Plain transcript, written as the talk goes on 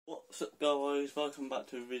What's up guys, welcome back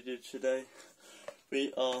to a video today.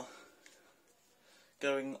 We are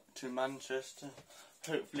going to Manchester,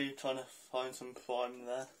 hopefully trying to find some prime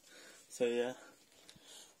there. So yeah,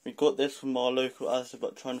 we got this from our local Asda,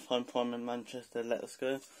 but trying to find prime in Manchester. Let's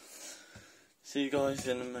go. See you guys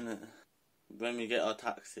in a minute when we get our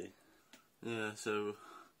taxi. Yeah, so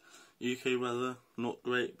UK weather not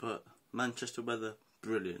great, but Manchester weather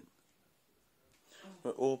brilliant.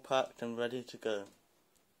 We're all packed and ready to go.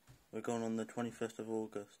 We're going on the 21st of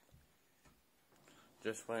August.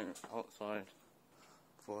 Just waiting outside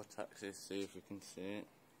for our taxi, see if we can see it,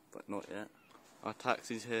 but not yet. Our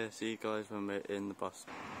taxi's here, see you guys when we're in the bus.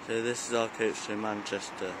 So this is our coach to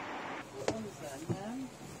Manchester.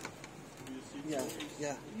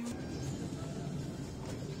 Yeah.